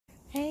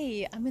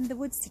Hey, I'm in the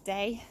woods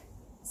today.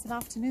 It's an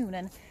afternoon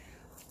and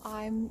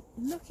I'm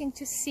looking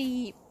to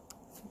see,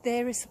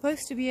 there is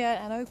supposed to be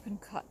an open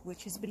cut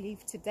which is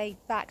believed to date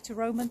back to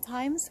Roman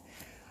times.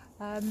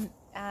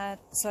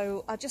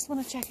 So I just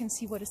want to check and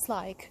see what it's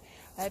like.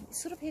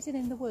 It's sort of hidden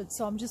in the woods,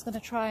 so I'm just going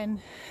to try and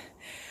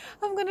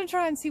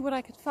see what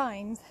I could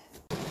find.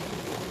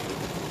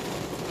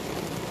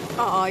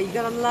 Oh, you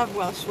gotta love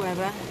Welsh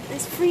weather.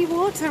 There's free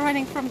water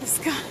running from the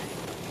sky.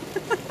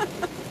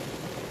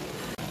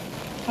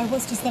 I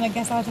was just gonna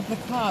get out of the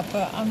car,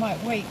 but I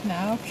might wait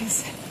now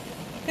because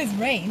there's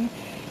rain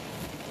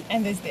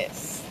and there's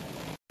this.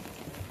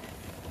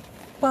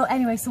 Well,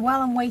 anyway, so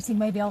while I'm waiting,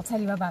 maybe I'll tell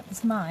you about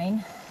this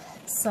mine.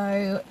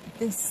 So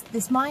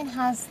this mine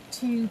has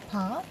two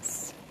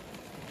parts.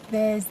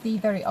 There's the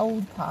very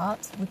old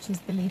part, which is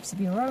believed to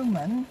be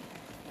Roman,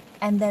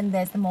 and then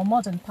there's the more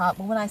modern part.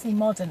 But when I say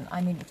modern,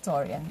 I mean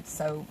Victorian,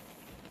 so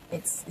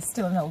it's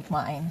still an old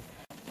mine.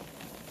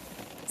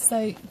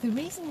 So the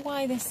reason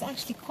why there's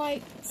actually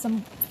quite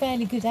some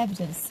fairly good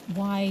evidence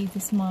why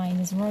this mine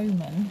is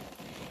Roman,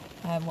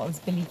 what was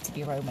believed to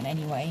be Roman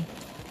anyway,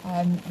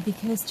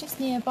 because just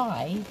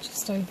nearby,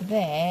 just over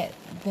there,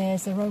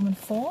 there's a Roman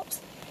fort.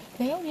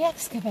 They only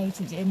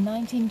excavated it in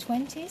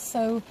 1920s,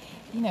 so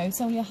you know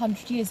it's only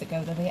 100 years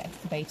ago that they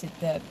excavated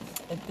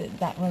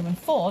that Roman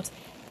fort.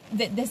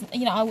 There's,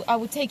 you know, I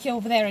would take you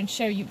over there and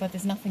show you, but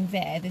there's nothing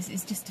there. This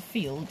is just a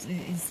field.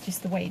 It's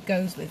just the way it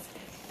goes with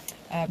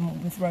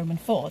Roman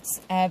forts.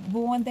 But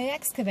when they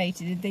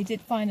excavated it, they did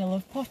find a lot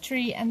of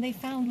pottery and they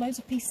found loads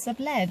of pieces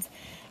of lead.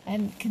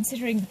 And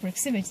considering the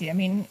proximity, I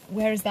mean,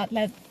 where is that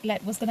lead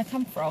was going to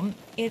come from?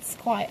 It's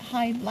quite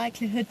high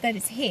likelihood that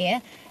it's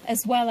here,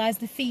 as well as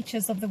the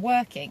features of the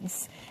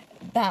workings.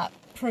 That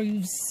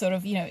proves sort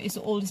of, you know, it's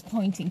all just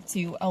pointing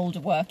to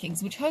older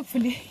workings, which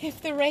hopefully,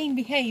 if the rain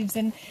behaves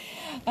and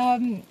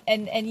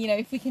you know,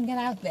 if we can get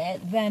out there,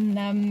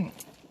 then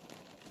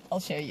I'll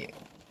show you.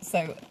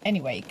 So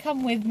anyway,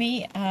 come with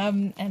me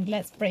and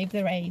let's brave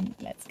the rain.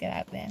 Let's get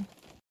out there.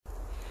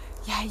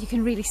 Yeah, you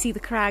can really see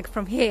the crag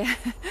from here.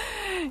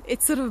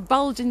 It's sort of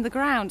bulged in the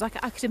ground. Like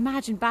I could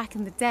imagine back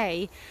in the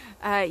day,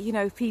 you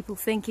know, people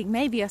thinking,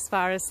 maybe as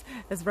far as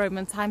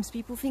Roman times,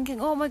 people thinking,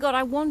 oh my God,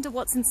 I wonder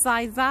what's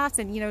inside that,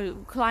 and you know,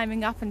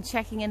 climbing up and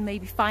checking and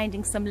maybe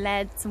finding some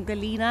lead, some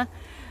galena,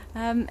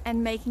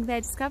 and making their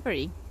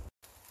discovery.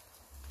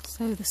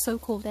 So the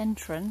so-called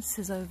entrance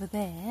is over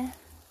there,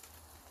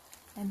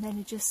 and then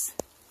it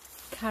just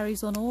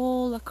carries on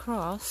all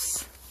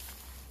across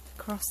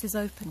this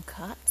open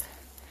cut.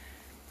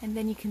 And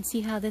then you can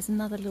see how there's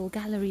another little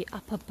gallery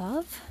up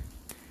above.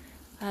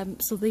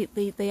 So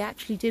they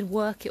actually did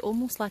work it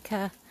almost like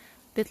a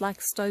bit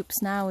like stopes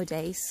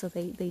nowadays. So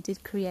they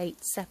did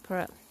create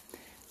separate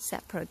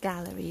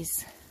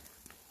galleries.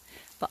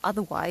 But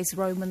otherwise,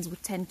 Romans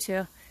would tend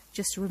to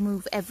just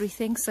remove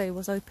everything. So it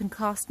was open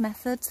cast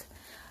method,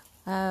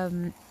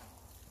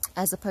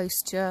 as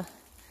opposed to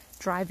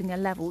driving a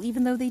level.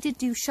 Even though they did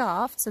do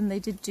shafts, and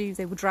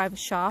they would drive a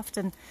shaft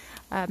and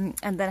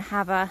then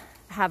have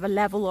a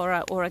level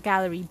or a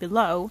gallery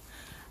below.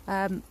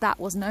 That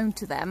was known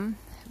to them,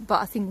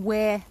 but I think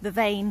where the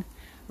vein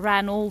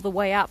ran all the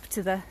way up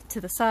to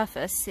the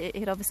surface,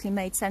 it obviously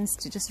made sense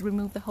to just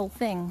remove the whole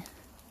thing.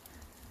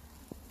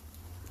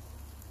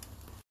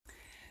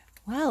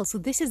 Well, so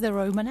this is the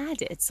Roman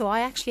adit. So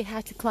I actually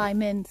had to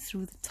climb in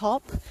through the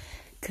top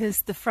because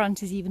the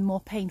front is even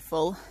more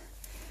painful.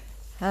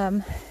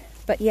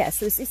 But yeah,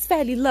 so it's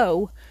fairly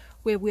low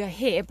where we are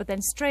here, but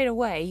then straight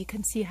away you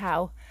can see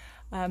how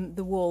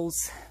the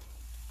walls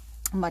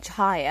are much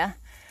higher.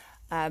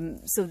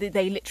 So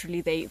they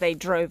literally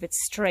drove it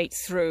straight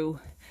through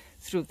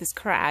this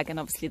crag, and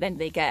obviously then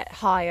they get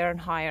higher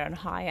and higher and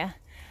higher,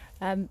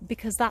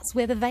 because that's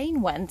where the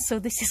vein went. So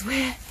this is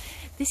where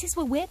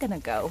we're gonna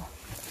go.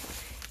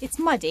 It's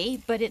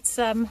muddy, but it's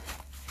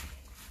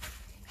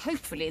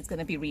hopefully it's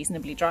gonna be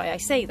reasonably dry. I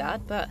say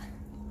that, but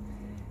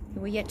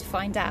we're yet to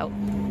find out.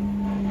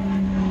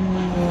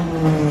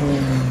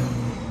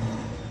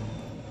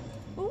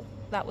 Oh,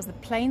 that was the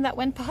plane that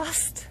went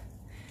past.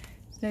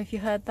 I don't know if you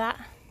heard that.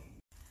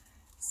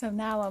 So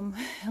now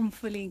I'm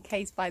fully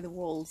encased by the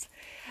walls,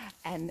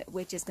 and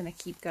we're just going to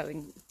keep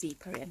going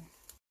deeper in.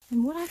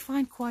 And what I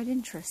find quite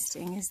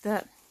interesting is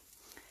that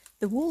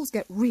the walls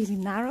get really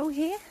narrow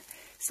here.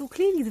 So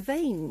clearly the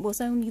vein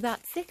was only that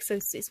thick. So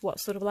it's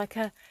what, sort of like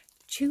a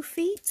 2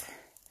 feet,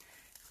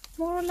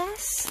 more or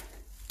less.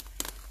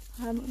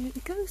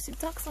 It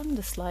ducks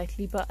under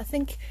slightly, but I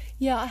think,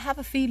 yeah, I have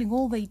a feeling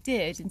all they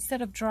did, instead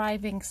of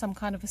driving some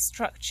kind of a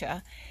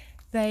structure,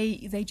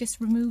 they just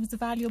removed the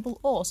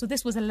valuable ore. So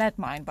this was a lead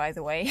mine, by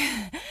the way.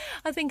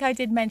 I think I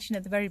did mention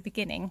at the very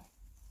beginning.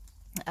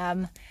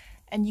 And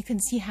you can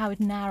see how it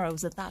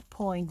narrows at that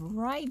point,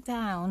 right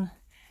down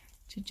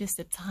to just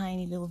a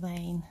tiny little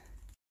vein.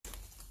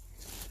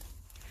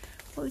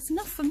 Well, it's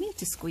enough for me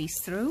to squeeze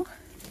through.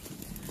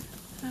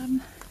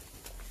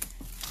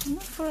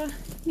 Not for a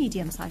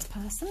medium-sized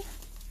person.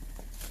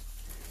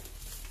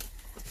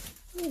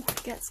 Oh,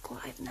 it gets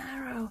quite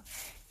narrow.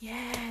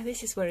 Yeah,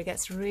 this is where it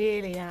gets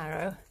really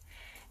narrow.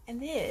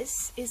 And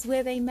this is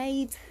where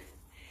they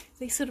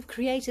sort of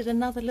created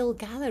another little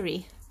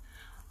gallery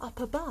up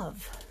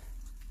above.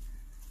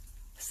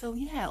 So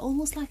yeah,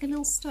 almost like a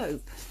little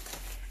stope,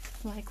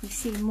 like we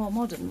see in more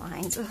modern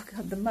mines. Oh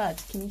god, the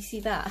mud, can you see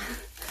that?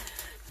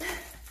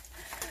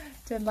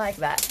 Don't like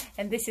that.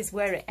 And this is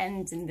where it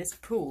ends in this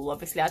pool.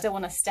 Obviously I don't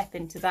want to step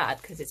into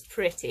that because it's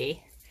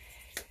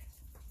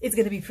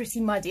going to be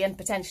pretty muddy and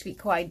potentially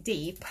quite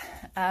deep.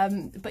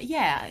 But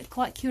yeah,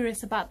 quite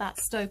curious about that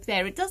stope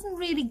there. It doesn't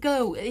really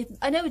go,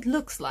 I know it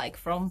looks like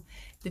from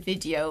the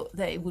video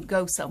that it would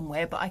go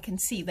somewhere, but I can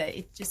see that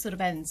it just sort of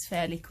ends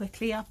fairly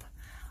quickly up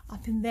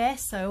in there.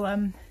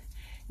 So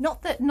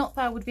not that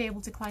I would be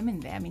able to climb in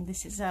there. I mean,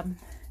 this is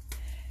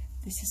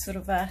sort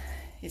of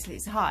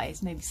it's high.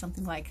 It's maybe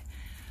something like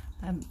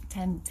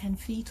 10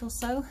 feet or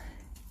so.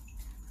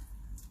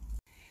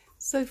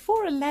 So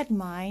for a lead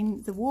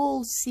mine, the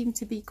walls seem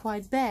to be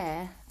quite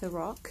bare, the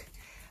rock.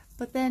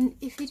 But then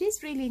if it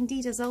is really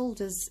indeed as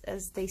old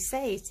as they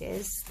say it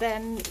is,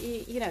 then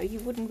you know, you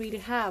wouldn't really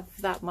have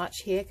that much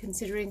here,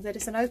 considering that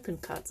it's an open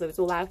cut, so it's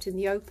all out in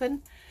the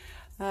open.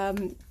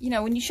 You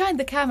know, when you shine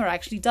the camera,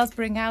 actually does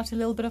bring out a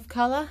little bit of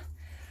colour,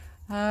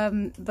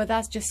 but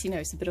that's just, you know,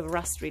 it's a bit of a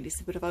rust really,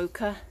 it's a bit of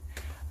ochre.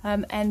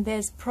 And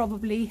there's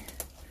probably,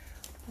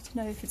 I don't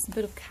know if it's a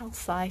bit of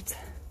calcite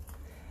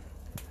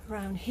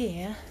around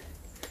here,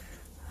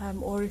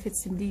 or if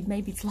it's indeed,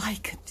 maybe it's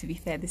lichen, to be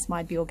fair, this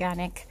might be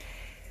organic.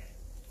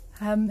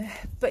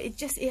 But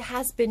it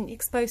has been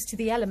exposed to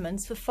the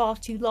elements for far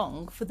too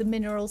long for the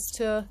minerals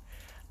to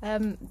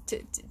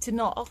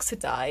not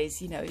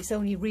oxidize. You know, it's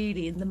only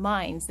really in the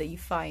mines that you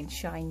find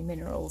shiny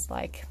minerals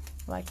like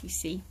you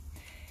see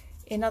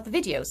in other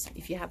videos,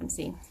 if you haven't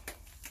seen.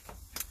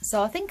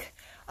 So I think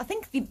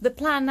the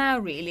plan now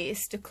really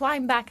is to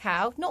climb back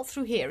out, not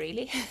through here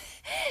really,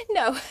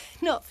 no,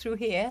 not through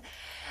here,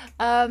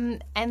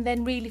 and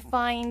then really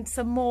find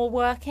some more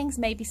workings,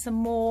 maybe some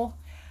more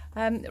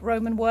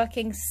Roman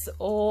workings,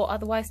 or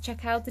otherwise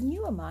check out the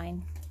newer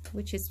mine,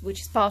 which is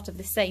part of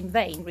the same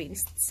vein, really,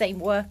 same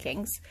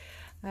workings,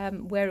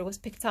 where it was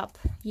picked up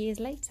years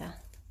later.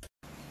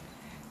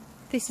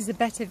 This is a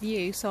better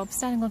view, so I'm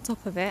standing on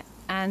top of it,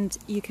 and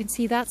you can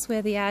see that's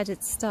where the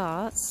adit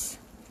starts.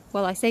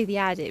 Well, I say the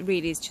adit,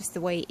 really is just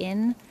the way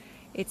in.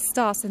 It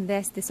starts, and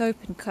there's this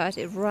open cut.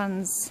 It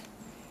runs,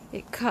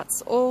 it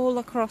cuts all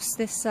across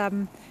this,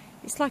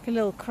 it's like a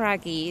little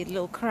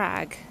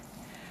crag.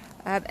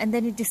 And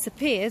then it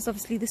disappears.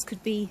 Obviously this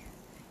could be,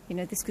 you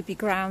know, this could be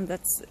ground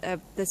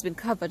that's been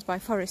covered by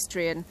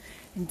forestry and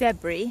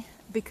debris,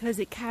 because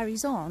it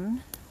carries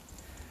on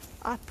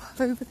up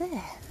over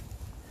there.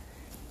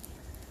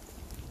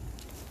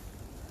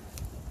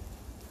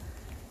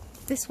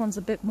 This one's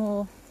a bit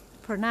more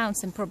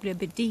pronounced and probably a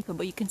bit deeper,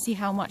 but you can see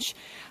how much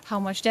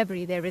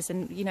debris there is,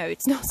 and you know,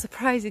 it's not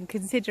surprising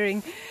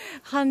considering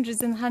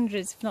hundreds and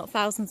hundreds, if not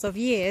thousands of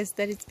years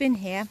that it's been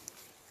here.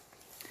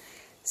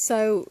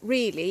 So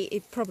really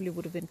it probably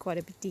would have been quite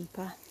a bit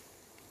deeper.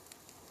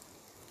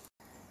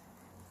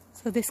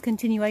 So this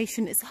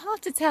continuation, it's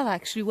hard to tell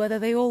actually whether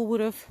they all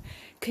would have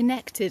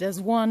connected as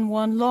one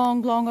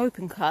long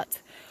open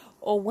cut,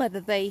 or whether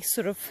they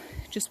sort of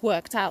just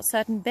worked out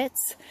certain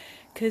bits,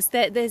 because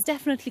there's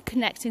definitely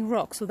connecting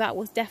rocks. So that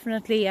was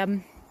definitely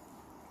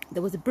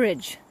there was a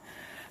bridge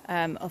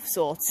of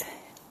sorts,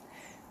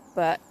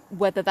 but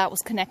whether that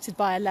was connected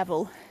by a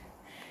level,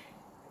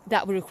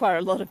 that would require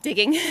a lot of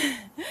digging.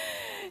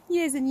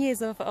 Years and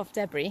years of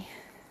debris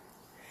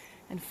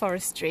and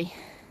forestry.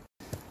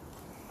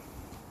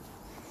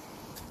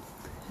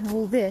 And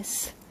all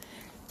this,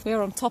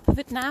 we're on top of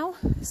it now,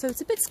 so it's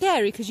a bit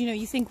scary, because you know,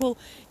 you think, well,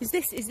 is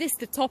this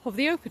the top of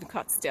the open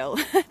cut still?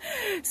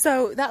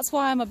 So that's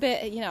why I'm a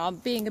bit, you know, I'm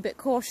being a bit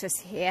cautious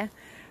here.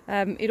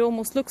 It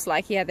almost looks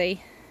like, yeah, they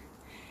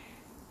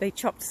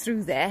chopped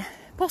through there.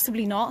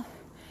 Possibly not.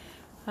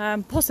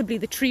 Possibly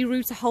the tree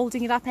roots are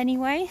holding it up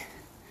anyway.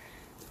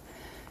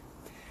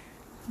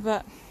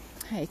 But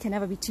hey, it can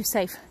never be too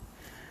safe.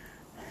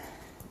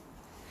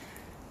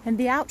 And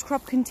the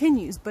outcrop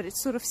continues, but it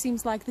sort of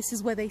seems like this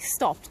is where they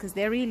stopped, because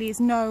there really is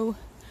no,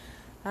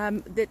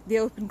 the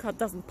open cut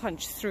doesn't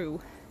punch through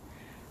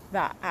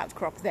that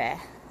outcrop there.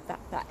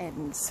 That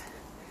ends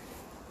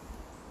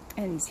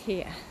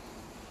here.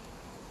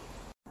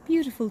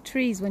 Beautiful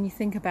trees when you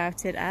think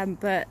about it,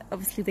 but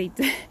obviously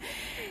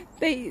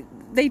they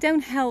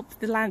don't help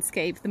the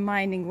landscape, the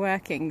mining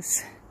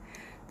workings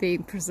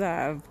being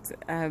preserved.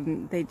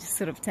 They just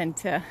sort of tend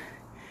to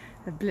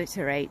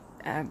obliterate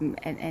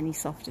any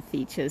softer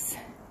features.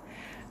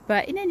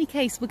 But in any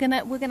case, we're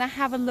gonna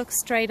have a look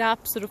straight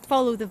up, sort of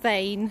follow the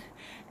vein,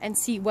 and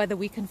see whether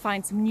we can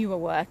find some newer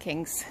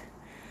workings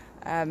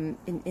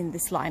in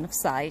this line of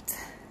sight.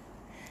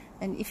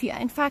 And if you,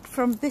 in fact,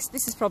 from this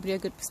is probably a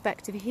good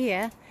perspective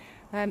here.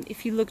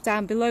 If you look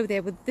down below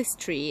there where this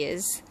tree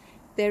is,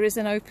 there is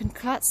an open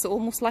cut, so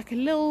almost like a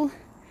little,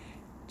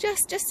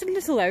 just a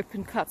little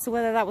open cut. So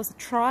whether that was a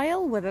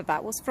trial, whether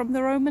that was from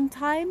the Roman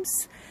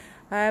times.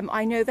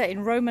 I know that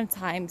in Roman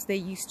times they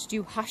used to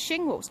do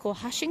hushing, what was called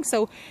hushing.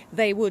 So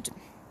they would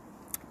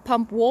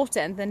pump water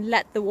and then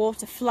let the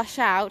water flush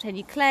out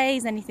any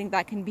clays, anything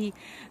that can be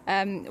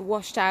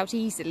washed out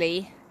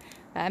easily,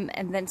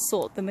 and then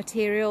sort the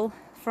material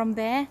from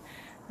there.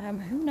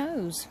 Who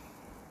knows?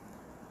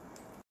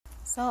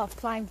 So I've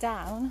climbed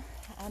down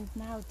and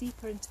now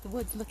deeper into the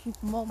woods looking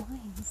for more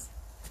mines,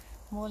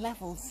 more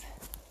levels.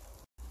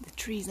 The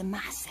trees are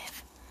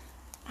massive,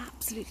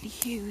 absolutely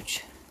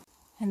huge.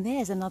 And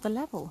there's another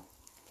level,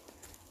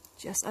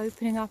 just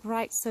opening up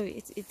right, so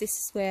this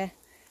is where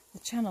the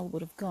channel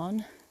would have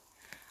gone.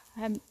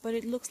 But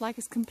it looks like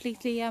it's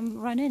completely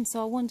run in,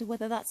 so I wonder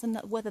whether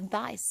whether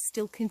that is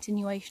still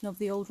continuation of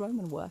the old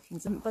Roman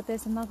workings. But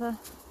there's another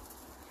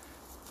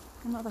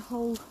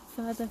hole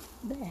further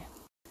there.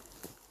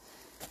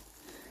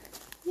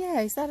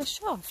 Yeah, is that a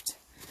shaft?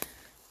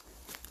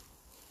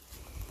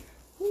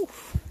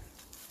 Oof.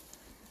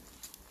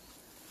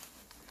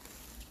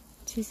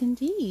 It is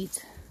indeed.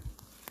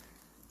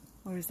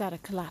 Or is that a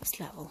collapsed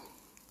level?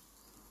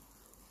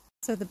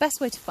 So the best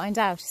way to find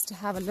out is to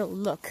have a little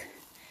look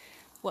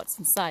what's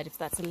inside, if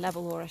that's a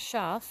level or a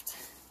shaft.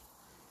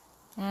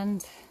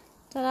 And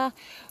ta-da!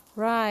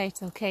 Right,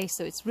 okay,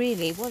 so it's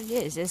really, what it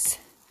is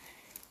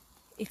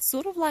it's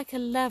sort of like a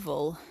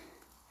level.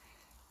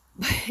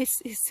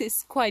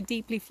 It's quite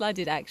deeply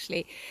flooded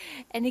actually,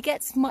 and it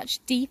gets much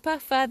deeper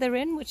further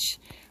in, which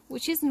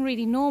isn't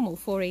really normal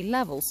for a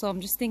level, so I'm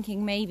just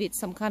thinking maybe it's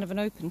some kind of an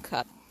open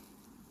cut.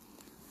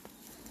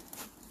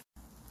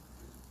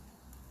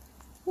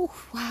 Oh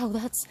wow,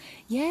 that's,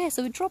 yeah,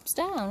 so it drops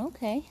down,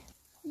 okay.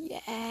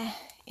 Yeah,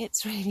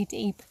 it's really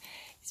deep,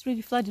 it's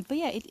really flooded, but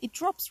yeah, it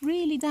drops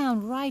really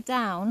down, right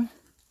down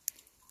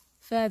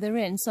further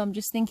in, so I'm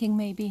just thinking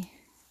maybe,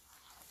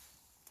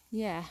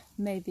 yeah,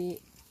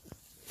 maybe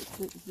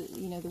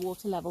you know, the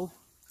water level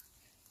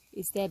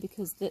is there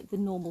because the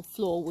normal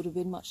floor would have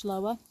been much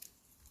lower.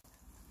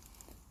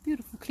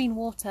 Beautiful clean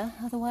water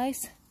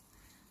otherwise.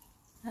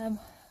 I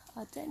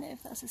don't know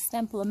if that's a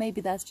stemple or maybe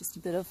that's just a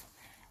bit of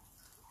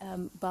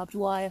barbed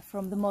wire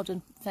from the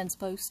modern fence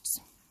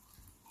posts.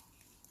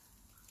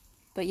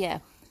 But yeah,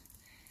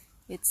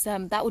 it's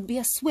that would be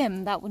a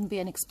swim, that wouldn't be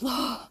an explore.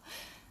 I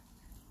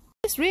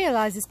just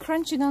realised it's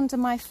crunching under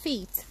my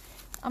feet.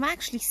 I'm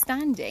actually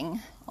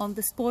standing on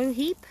the spoil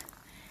heap.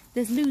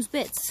 There's loose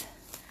bits.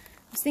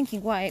 I was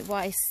thinking why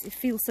it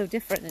feels so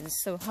different and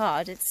it's so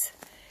hard.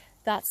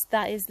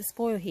 That is the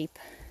spoil heap,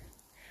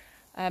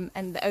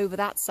 and over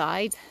that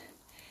side,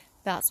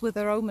 that's where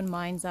the Roman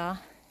mines are.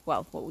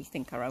 Well, what we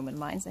think are Roman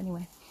mines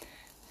anyway.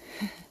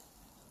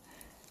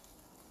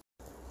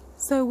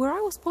 So where I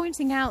was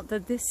pointing out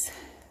that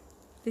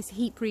this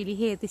heap really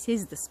here, this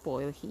is the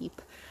spoil heap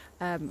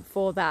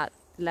for that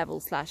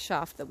level /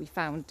 shaft that we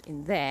found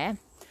in there.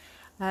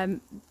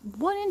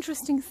 One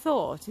interesting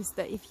thought is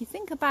that if you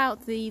think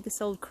about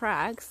this old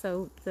crag,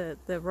 so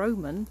the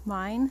Roman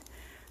mine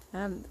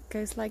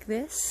goes like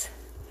this,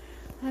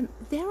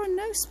 there are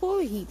no spoil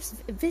heaps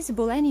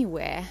visible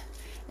anywhere,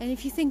 and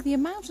if you think the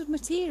amount of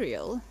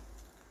material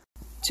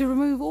to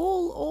remove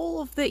all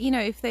of the, you know,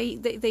 if they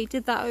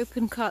did that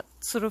open cut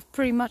sort of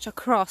pretty much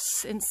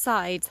across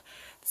inside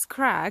this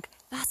crag,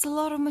 that's a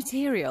lot of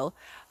material.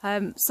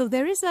 So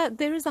there is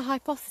a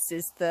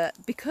hypothesis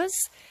that because,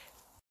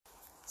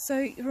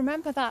 so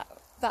remember that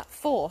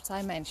fort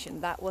I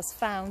mentioned that was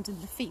found in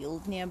the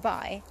field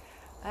nearby,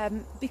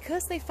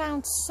 because they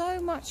found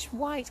so much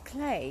white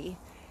clay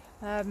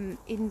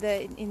in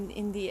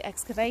the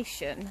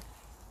excavation,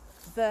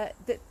 that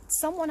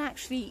someone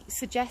actually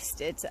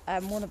suggested,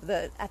 one of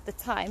the, at the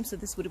time, so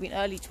this would have been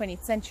early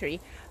 20th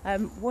century,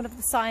 one of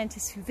the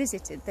scientists who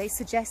visited, they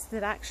suggested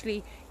that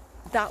actually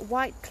that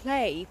white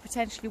clay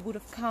potentially would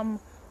have come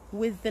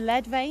with the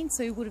lead vein,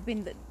 so it would have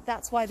been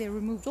that's why they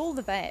removed all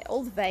the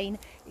vein,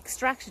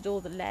 extracted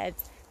all the lead,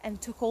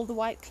 and took all the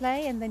white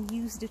clay, and then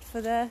used it for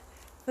the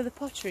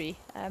pottery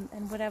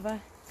and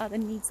whatever other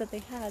needs that they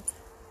had.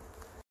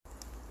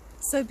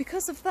 So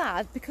because of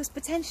that, because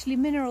potentially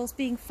minerals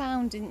being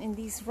found in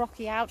these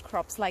rocky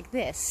outcrops like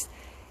this,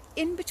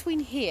 in between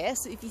here,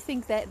 so if you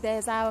think that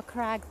there's our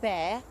crag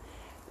there,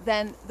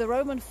 then the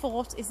Roman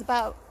fort is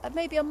about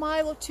maybe a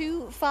mile or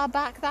two far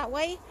back that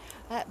way,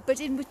 but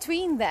in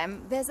between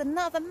them there's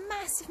another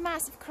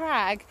massive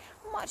crag,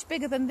 much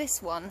bigger than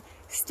this one,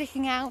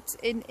 sticking out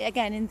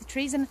again in the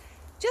trees. And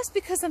just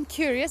because I'm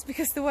curious,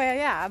 because the way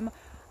I am,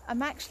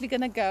 I'm actually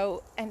gonna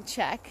go and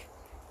check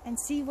and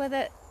see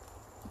whether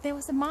there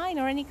was a mine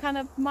or any kind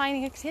of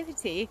mining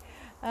activity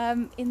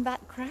in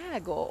that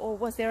crag, or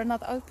was there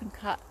another open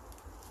cut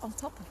on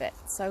top of it.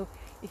 So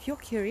if you're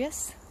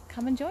curious,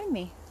 come and join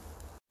me.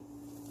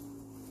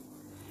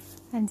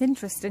 And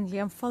interestingly,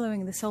 I'm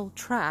following this old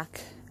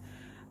track.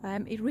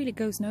 It really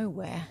goes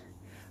nowhere,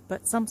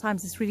 but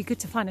sometimes it's really good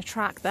to find a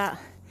track that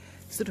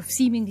sort of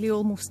seemingly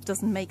almost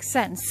doesn't make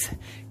sense,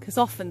 because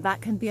often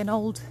that can be an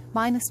old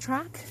miner's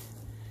track.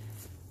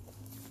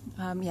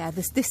 Yeah,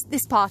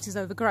 this part is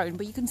overgrown,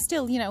 but you can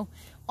still, you know,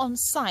 on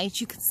site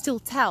you can still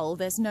tell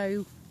there's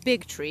no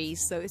big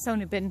trees, so it's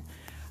only been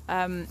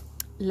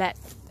let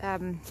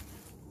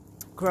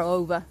grow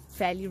over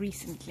fairly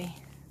recently.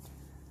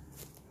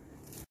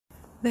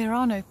 There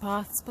are no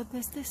paths, but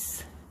there's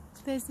this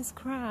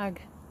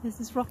crag. There's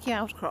this rocky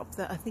outcrop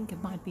that I think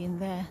it might be in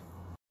there.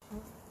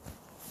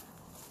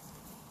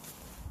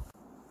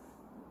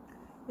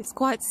 It's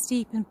quite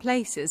steep in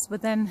places,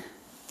 but then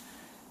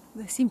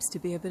there seems to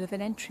be a bit of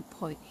an entry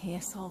point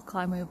here, so I'll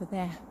climb over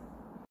there.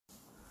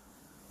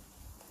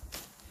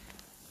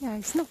 Yeah,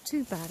 it's not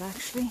too bad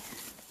actually.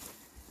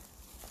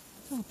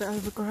 A little bit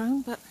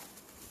overgrown, but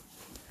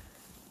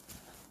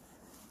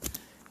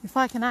if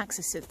I can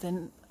access it,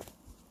 then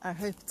I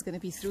hope it's going to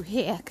be through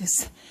here,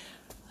 because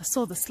I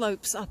saw the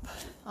slopes up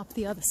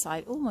the other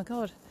side. Oh my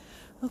god.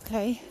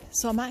 Okay,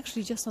 so I'm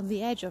actually just on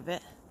the edge of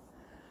it.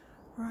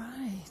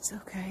 Right,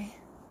 okay.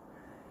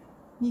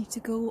 Need to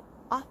go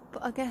up,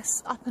 I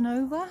guess, up and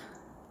over.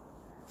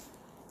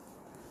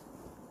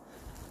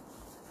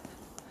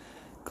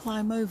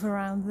 Climb over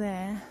around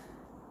there.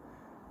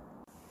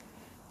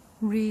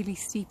 Really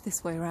steep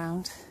this way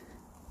around.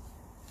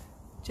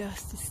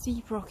 Just a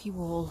steep rocky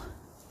wall.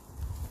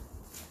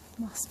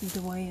 Must be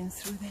the way in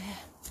through there.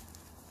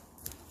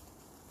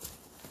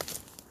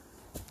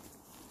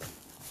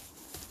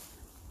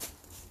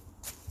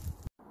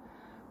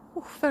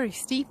 Oh, very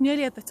steep,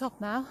 nearly at the top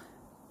now.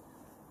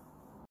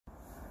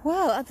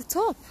 Well, at the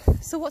top.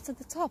 So what's at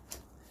the top?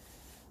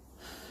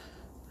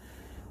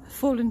 A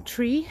fallen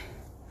tree.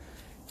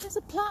 There's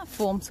a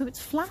platform, so it's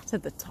flat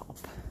at the top.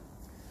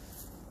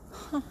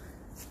 Huh.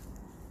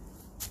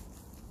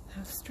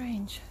 How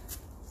strange.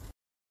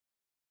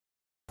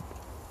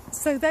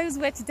 So those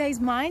were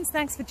today's mines.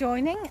 Thanks for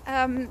joining.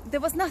 There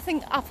was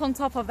nothing up on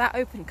top of that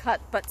open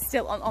cut, but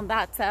still on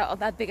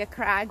that bigger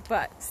crag,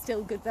 but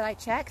still good that I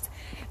checked.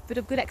 Bit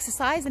of good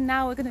exercise, and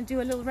now we're going to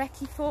do a little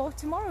recce for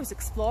tomorrow's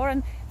explore.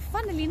 And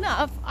funnily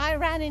enough, I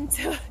ran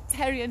into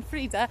Terry and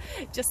Frida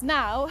just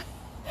now,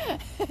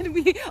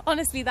 and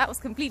honestly that was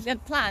completely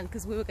unplanned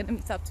because we were going to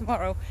meet up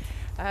tomorrow.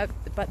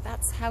 But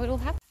that's how it all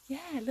happened. Yeah,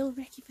 a little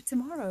recce for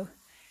tomorrow.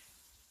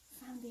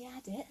 Found the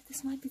edit.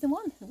 This might be the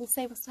one. We'll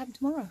save us time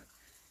tomorrow.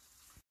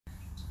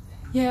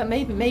 Yeah,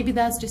 maybe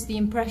that's just the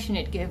impression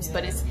it gives, yeah.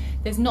 But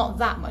there's not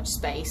that much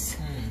space,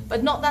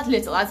 but not that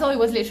little. I thought it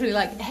was literally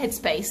like head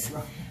space,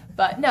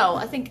 but no,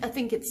 I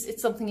think it's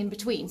something in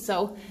between.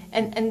 So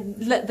and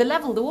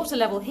the water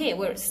level here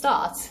where it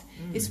starts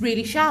is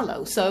really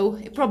shallow, so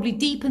it probably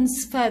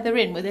deepens further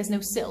in where there's no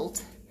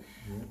silt,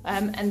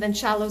 and then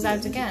shallows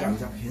out again. It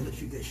goes uphill, it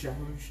should get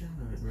shallower and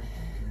shallower.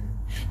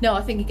 No,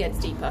 I think it gets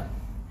deeper.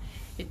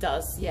 It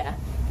does, yeah.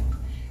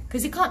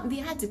 Because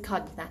the edit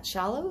can't be that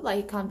shallow, like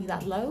it can't be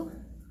that low.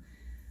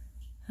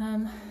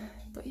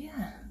 But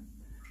yeah,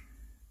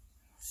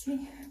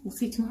 we'll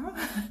see tomorrow.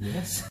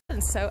 Yes.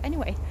 And so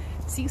anyway,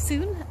 see you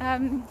soon.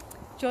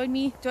 Join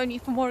me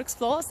for more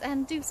explores,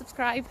 and do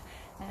subscribe.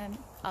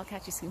 I'll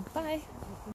catch you soon. Bye.